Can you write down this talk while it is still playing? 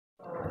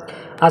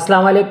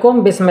Assalamu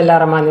alaikum, Bismillah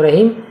Rahman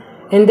Rahim.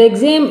 In the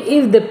exam,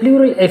 if the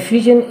pleural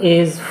effusion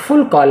is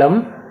full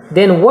column,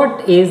 then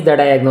what is the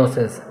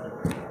diagnosis?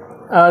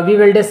 We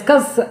will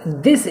discuss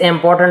this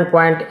important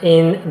point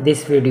in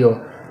this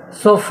video.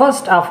 So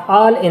first of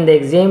all, in the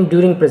exam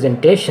during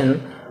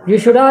presentation, you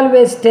should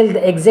always tell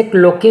the exact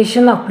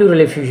location of pleural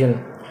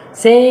effusion.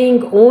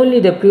 Saying only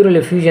the pleural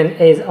effusion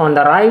is on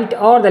the right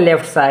or the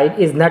left side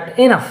is not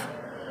enough.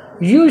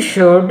 You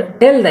should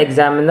tell the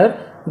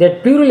examiner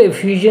that pleural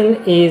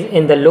effusion is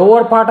in the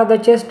lower part of the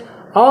chest,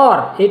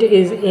 or it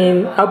is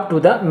in up to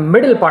the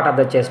middle part of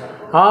the chest,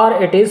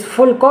 or it is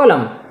full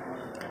column.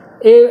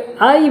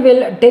 I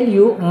will tell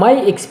you my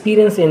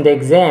experience in the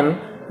exam.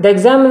 The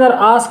examiner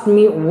asked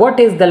me what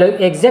is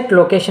the exact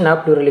location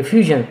of pleural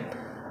effusion.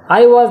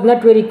 I was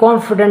not very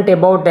confident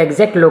about the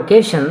exact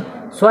location,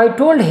 so I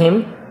told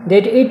him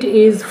that it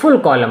is full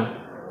column.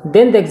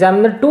 Then the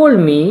examiner told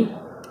me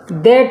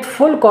that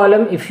full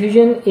column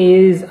effusion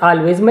is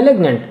always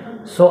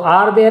malignant. So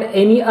are there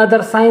any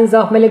other signs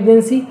of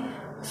malignancy?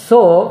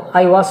 So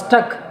I was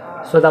stuck.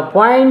 So the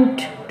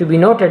point to be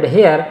noted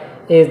here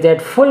is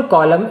that full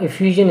column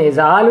effusion is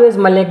always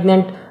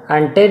malignant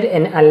until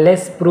and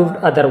unless proved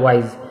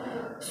otherwise.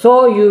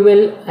 So you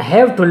will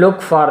have to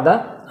look for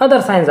the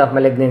other signs of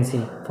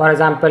malignancy. For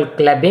example,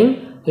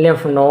 clubbing,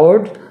 lymph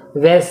nodes,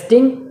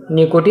 wasting,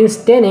 nicotine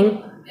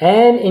staining,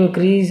 and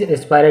increased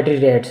respiratory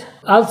rates.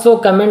 Also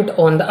comment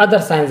on the other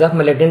signs of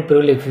malignant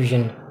pleural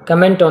effusion.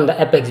 Comment on the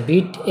apex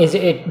beat. Is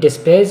it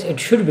displaced? It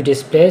should be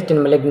displaced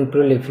in malignant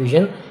pleural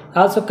effusion.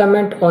 Also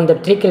comment on the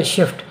tracheal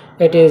shift.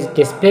 It is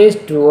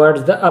displaced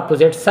towards the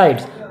opposite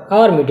sides,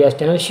 or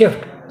mediastinal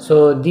shift.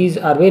 So these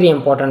are very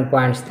important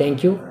points.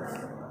 Thank you.